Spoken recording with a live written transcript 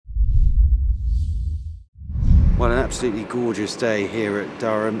Well, an absolutely gorgeous day here at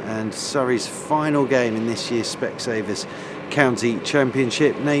Durham, and Surrey's final game in this year's Specsavers County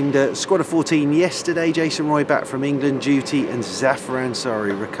Championship. Named squad of 14 yesterday. Jason Roy back from England duty, and Zafar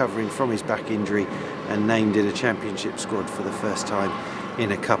Ansari recovering from his back injury and named in a championship squad for the first time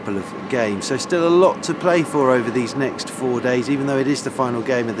in a couple of games. So still a lot to play for over these next 4 days, even though it is the final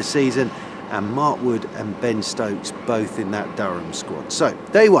game of the season, and Mark Wood and Ben Stokes both in that Durham squad. So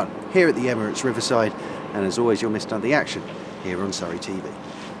day one here at the Emirates Riverside, and as always you'll miss none of the action here on Surrey TV.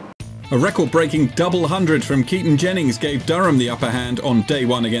 A record-breaking double hundred from Keaton Jennings gave Durham the upper hand on day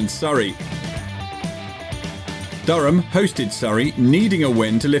one against Surrey. Durham hosted Surrey, needing a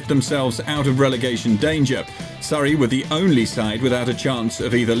win to lift themselves out of relegation danger. Surrey were the only side without a chance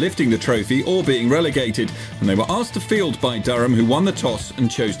of either lifting the trophy or being relegated, and they were asked to field by Durham, who won the toss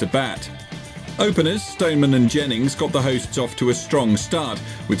and chose to bat. Openers Stoneman and Jennings got the hosts off to a strong start,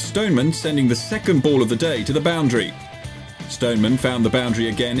 with Stoneman sending the second ball of the day to the boundary. Stoneman found the boundary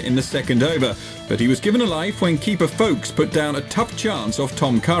again in the second over, but he was given a life when keeper Folkes put down a tough chance off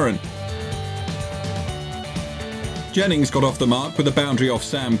Tom Curran. Jennings got off the mark with a boundary off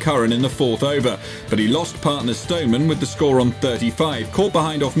Sam Curran in the fourth over, but he lost partner Stoneman with the score on 35, caught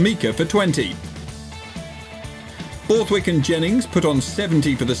behind off Mika for 20. Borthwick and Jennings put on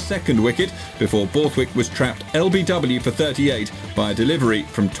 70 for the second wicket before Borthwick was trapped LBW for 38 by a delivery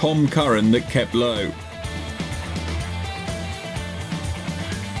from Tom Curran that kept low.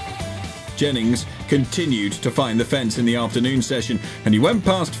 Jennings continued to find the fence in the afternoon session, and he went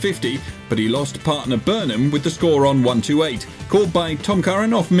past 50, but he lost partner Burnham with the score on 128, caught by Tom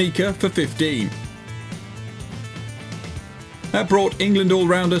Curran off Mika for 15. That brought England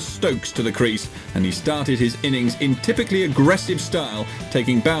all-rounder Stokes to the crease, and he started his innings in typically aggressive style,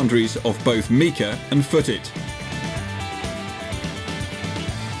 taking boundaries off both Mika and Footitt.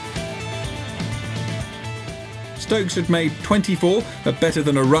 Stokes had made 24, a better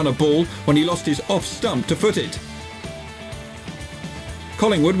than a runner ball, when he lost his off-stump to Footitt.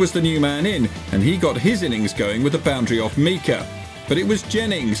 Collingwood was the new man in, and he got his innings going with a boundary off Mika. But it was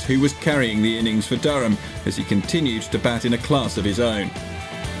Jennings who was carrying the innings for Durham as he continued to bat in a class of his own.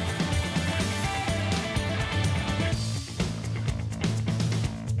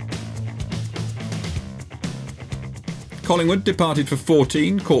 Collingwood departed for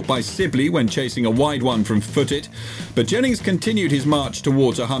 14, caught by Sibley when chasing a wide one from Footitt, but Jennings continued his march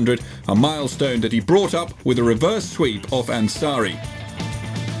towards 100, a milestone that he brought up with a reverse sweep off Ansari.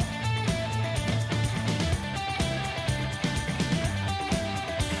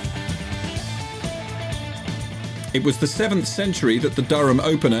 It was the 7th century that the Durham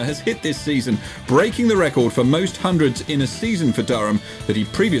opener has hit this season, breaking the record for most hundreds in a season for Durham that he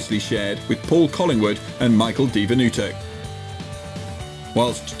previously shared with Paul Collingwood and Michael Di Venuto.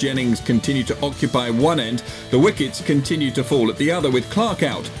 Whilst Jennings continued to occupy one end, the wickets continued to fall at the other, with Clark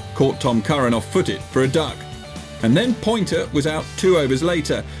out, caught Tom Curran off Footitt for a duck. And then Pointer was out 2 overs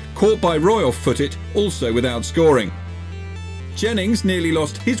later, caught by Roy off Footitt, also without scoring. Jennings nearly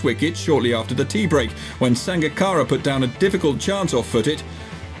lost his wicket shortly after the tea break when Sangakkara put down a difficult chance off Footitt,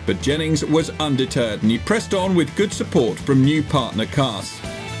 but Jennings was undeterred and he pressed on with good support from new partner Cass.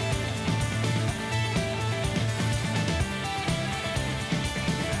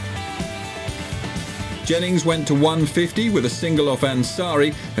 Jennings went to 150 with a single off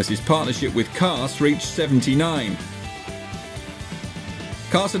Ansari as his partnership with Cass reached 79.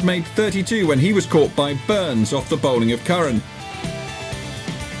 Cass had made 32 when he was caught by Burns off the bowling of Curran.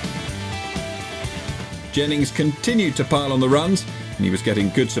 Jennings continued to pile on the runs, and he was getting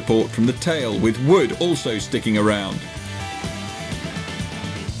good support from the tail, with Wood also sticking around.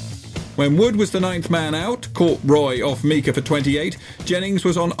 When Wood was the 9th man out, caught Roy off Mika for 28, Jennings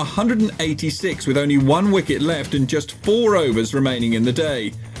was on 186 with only 1 wicket left and just 4 overs remaining in the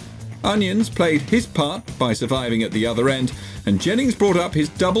day. Onions played his part by surviving at the other end, and Jennings brought up his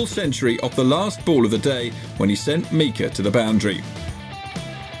double century off the last ball of the day when he sent Mika to the boundary.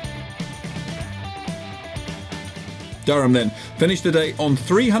 Durham then finished the day on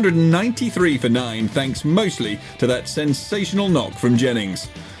 393 for 9, thanks mostly to that sensational knock from Jennings.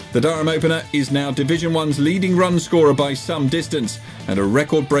 The Durham opener is now Division 1's leading run scorer by some distance, and a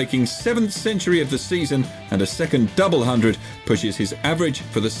record-breaking 7th century of the season and a second double hundred pushes his average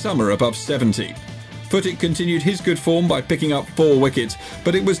for the summer above 70. Footitt continued his good form by picking up 4 wickets,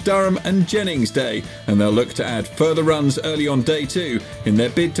 but it was Durham and Jennings' day, and they'll look to add further runs early on day 2 in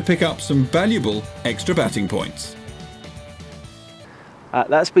their bid to pick up some valuable extra batting points.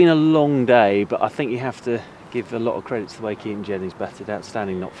 That's been a long day, but I think you have to give a lot of credit to the way Keaton Jennings batted.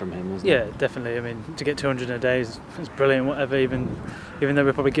 Outstanding knock from him, wasn't it? Yeah, definitely. I mean, to get 200 in a day is brilliant. Whatever, even though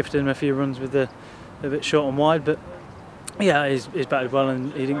we probably gifted him a few runs with the a bit short and wide, but yeah, he's batted well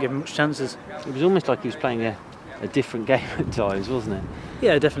and he didn't give him much chances. It was almost like he was playing a different game at times, wasn't it?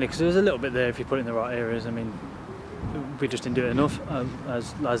 Yeah, definitely, because there was a little bit there if you put it in the right areas. I mean, we just didn't do it enough,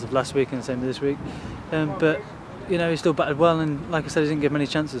 as of last week and the same as this week. But you know, he still batted well, and like I said, he didn't give many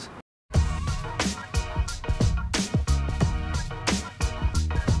chances.